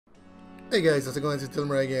Hey guys, how's it going? It's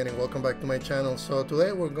Tilmer again and welcome back to my channel. So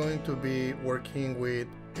today we're going to be working with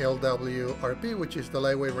LWRP, which is the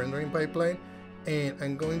lightweight rendering pipeline, and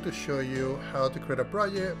I'm going to show you how to create a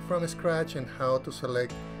project from scratch and how to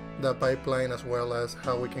select the pipeline, as well as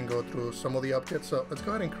how we can go through some of the objects. So let's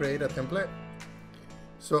go ahead and create a template.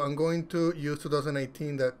 So I'm going to use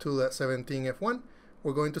 2018.2.17 F1.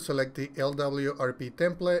 We're going to select the LWRP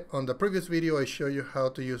template. On the previous video I showed you how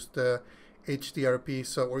to use the HDRP,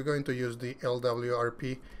 so we're going to use the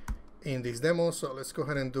LWRP in this demo. So let's go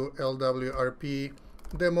ahead and do LWRP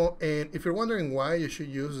demo. And if you're wondering why you should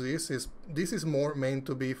use this is more meant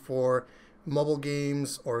to be for mobile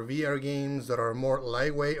games or VR games that are more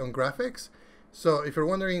lightweight on graphics. So if you're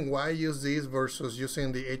wondering why use this versus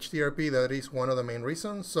using the HDRP, that is one of the main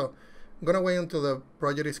reasons. So I'm gonna wait until the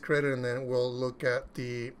project is created and then we'll look at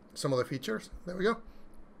some of the features. There we go.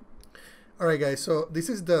 Alright guys, so this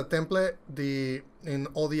is the template. And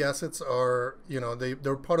all the assets are,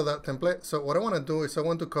 they're part of that template. So what I want to do is I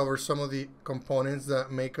want to cover some of the components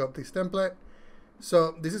that make up this template.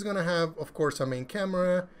 So this is going to have, of course, a main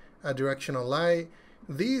camera, a directional light.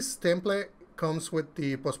 This template comes with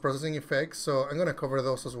the post-processing effects, so I'm going to cover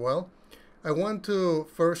those as well. I want to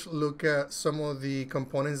first look at some of the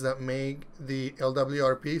components that make the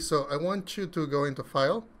LWRP. So I want you to go into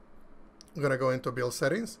File. I'm going to go into Build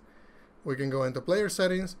Settings. We can go into Player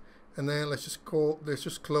Settings, and then let's just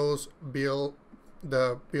close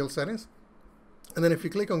the build settings. And then if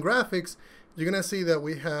you click on Graphics, you're gonna see that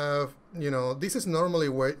we have, this is normally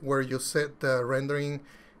where you set the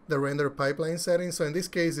render pipeline settings. So in this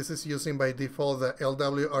case, this is using by default the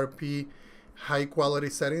LWRP high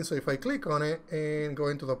quality settings. So if I click on it and go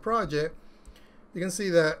into the project, you can see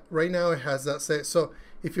that right now it has that set. So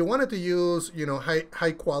if you wanted to use,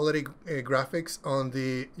 high quality graphics on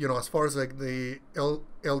the, as far as like the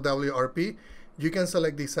LWRP, you can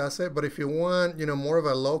select this asset. But if you want, more of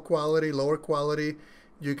a lower quality,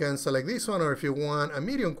 you can select this one. Or if you want a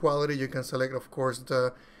medium quality, you can select, of course,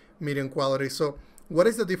 the medium quality. So what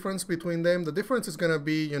is the difference between them? The difference is going to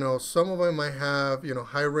be, some of them might have,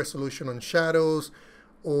 high resolution on shadows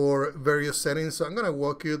or various settings. So I'm going to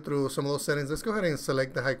walk you through some of those settings. Let's go ahead and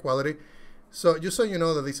select the high quality. So just so you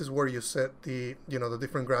know that this is where you set the, the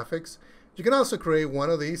different graphics. You can also create one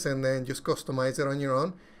of these and then just customize it on your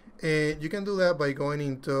own. And you can do that by going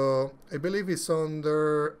into, I believe it's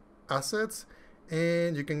under Assets,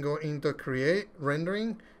 and you can go into Create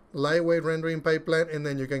Rendering, Lightweight Rendering Pipeline, and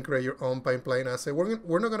then you can create your own pipeline asset.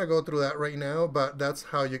 We're not going to go through that right now, but that's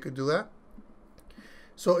how you could do that.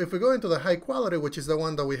 So if we go into the high quality, which is the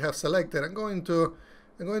one that we have selected, I'm going to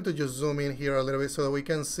just zoom in here a little bit so that we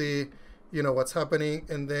can see what's happening.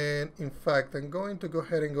 And then in fact, I'm going to go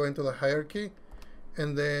ahead and go into the hierarchy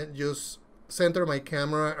and then just center my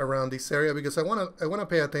camera around this area, because I want to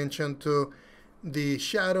pay attention to the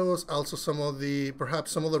shadows, also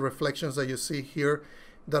perhaps some of the reflections that you see here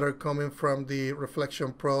that are coming from the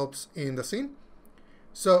reflection probes in the scene.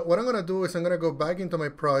 So what I'm going to do is I'm going to go back into my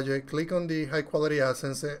project, click on the high quality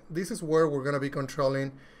assets. This is where we're going to be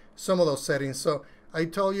controlling some of those settings. So I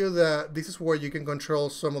told you that this is where you can control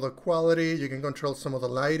some of the quality, you can control some of the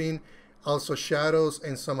lighting, also shadows,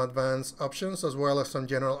 and some advanced options, as well as some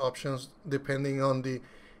general options depending on the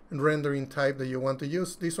rendering type that you want to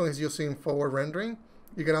use. This one is using forward rendering.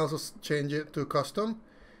 You can also change it to custom,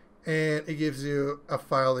 and it gives you a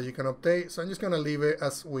file that you can update. So I'm just going to leave it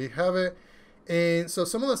as we have it. And so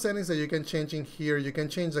some of the settings that you can change in here, you can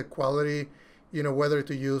change the quality, whether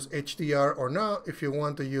to use HDR or not. If you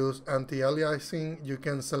want to use anti-aliasing, you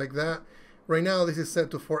can select that. Right now, this is set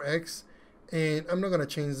to 4x, and I'm not going to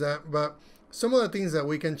change that. But some of the things that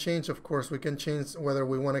we can change, of course, we can change whether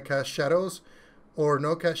we want to cast shadows or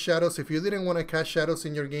no cast shadows. If you didn't want to cast shadows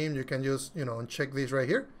in your game, you can just, uncheck these right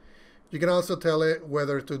here. You can also tell it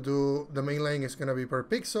whether to do the mainline is going to be per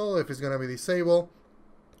pixel, if it's going to be disabled.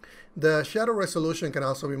 The shadow resolution can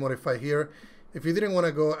also be modified here. If you didn't want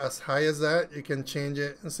to go as high as that, you can change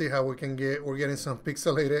it and see how we're getting some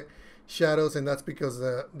pixelated shadows, and that's because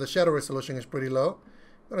the shadow resolution is pretty low.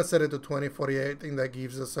 I'm going to set it to 2048. I think that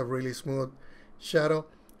gives us a really smooth shadow.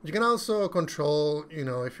 You can also control,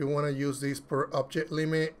 if you want to use this per object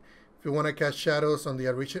limit, if you want to cast shadows on the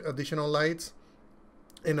additional lights,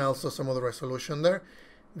 and also some of the resolution there.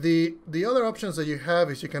 The other options that you have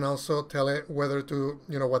is you can also tell it whether to,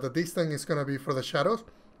 what the distance is going to be for the shadows.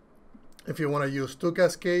 If you want to use 2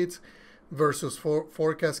 cascades versus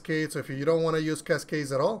 4 cascades, or if you don't want to use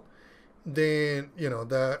cascades at all, then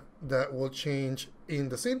that will change in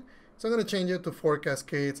the scene. So I'm going to change it to 4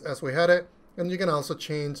 cascades as we had it. And you can also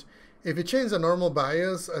change, if you change the normal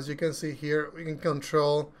bias, as you can see here, we can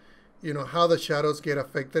control how the shadows get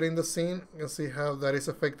affected in the scene. You can see how that is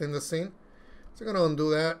affecting the scene. So I'm going to undo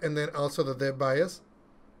that, and then also the depth bias.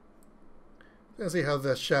 You can see how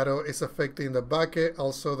the shadow is affecting the bucket,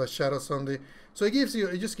 also the shadows on the, so it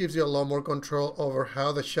just gives you a lot more control over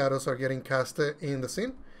how the shadows are getting casted in the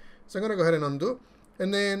scene. So I'm going to go ahead and undo.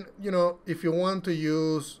 And then, if you want to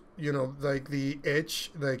use, like the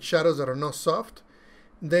edge, like shadows that are not soft,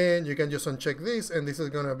 then you can just uncheck this, and this is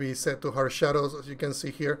going to be set to hard shadows. As you can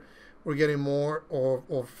see here, we're getting more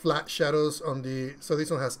or flat shadows on the, so this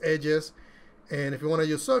one has edges. And if you want to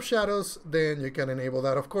use soft shadows, then you can enable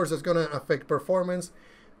that. Of course, it's going to affect performance.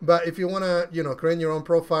 But if you want to, create your own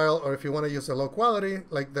profile, or if you want to use a low quality,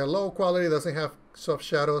 like the low quality doesn't have soft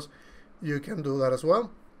shadows, you can do that as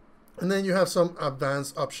well. And then you have some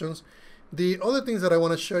advanced options. The other things that I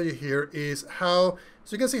want to show you here is how,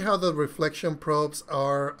 so you can see how the reflection probes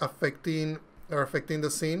are affecting the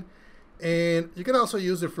scene. And you can also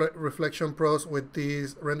use the reflection probes with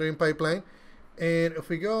this rendering pipeline. And if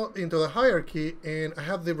we go into the hierarchy and I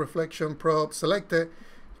have the reflection probe selected,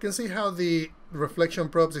 you can see how the reflection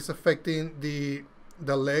probes is affecting the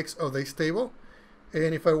legs of this table.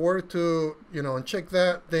 And if I were to, uncheck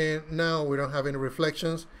that, then now we don't have any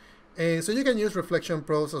reflections. And so you can use reflection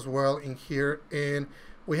probes as well in here. And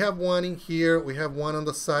we have one in here, we have one on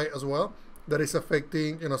the side as well that is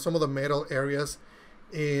affecting, some of the metal areas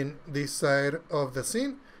in this side of the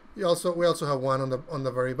scene. We also have one on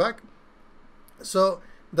the very back. So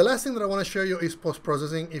the last thing that I want to show you is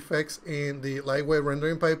post-processing effects in the lightweight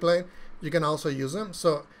rendering pipeline. You can also use them.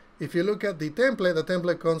 So if you look at the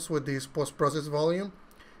template comes with this post-process volume.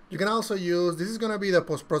 You can also use, this is going to be the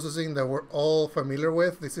post-processing that we're all familiar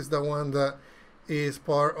with. This is the one that is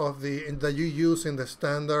part of that you use in the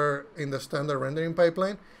standard rendering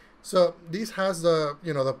pipeline. So this has the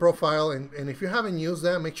the profile, and if you haven't used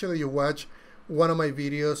that, make sure that you watch one of my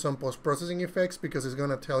videos on post-processing effects, because it's going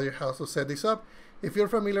to tell you how to set this up. If you're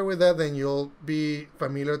familiar with that, then you'll be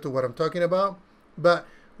familiar to what I'm talking about. But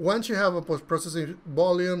once you have a post-processing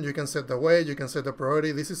volume, you can set the weight, you can set the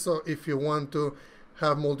priority. This is so if you want to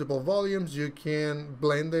have multiple volumes, you can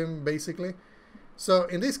blend them basically. So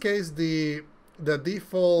in this case, the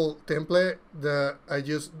default template that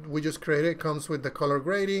we just created comes with the color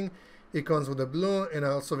grading, it comes with the blue, and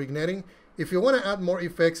also vignetting. If you want to add more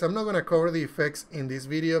effects, I'm not going to cover the effects in this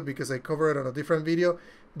video because I cover it on a different video,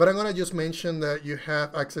 but I'm going to just mention that you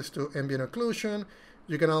have access to ambient occlusion.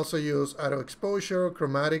 You can also use auto exposure,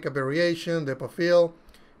 chromatic aberration, depth of field,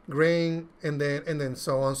 grain, and then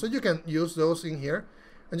so on. So you can use those in here.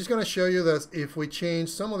 I'm just going to show you that if we change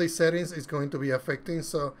some of these settings, it's going to be affecting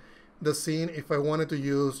the scene. If I wanted to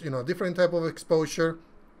use different type of exposure,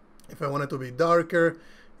 if I want it to be darker,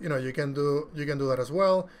 you can do that as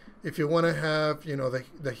well. If you want to have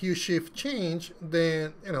the hue shift change,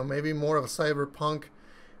 then maybe more of a cyberpunk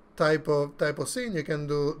type of scene, you can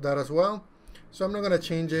do that as well. So I'm not going to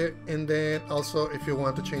change it. And then also, if you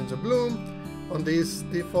want to change the bloom on this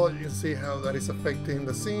default, you can see how that is affecting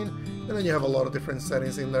the scene. And then you have a lot of different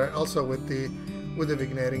settings in there. Also with the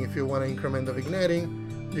vignetting, if you want to increment the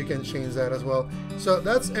vignetting, you can change that as well. So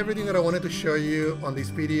that's everything that I wanted to show you on this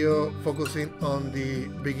video, focusing on the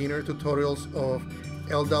beginner tutorials of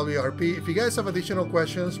LWRP. If you guys have additional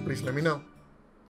questions, please let me know.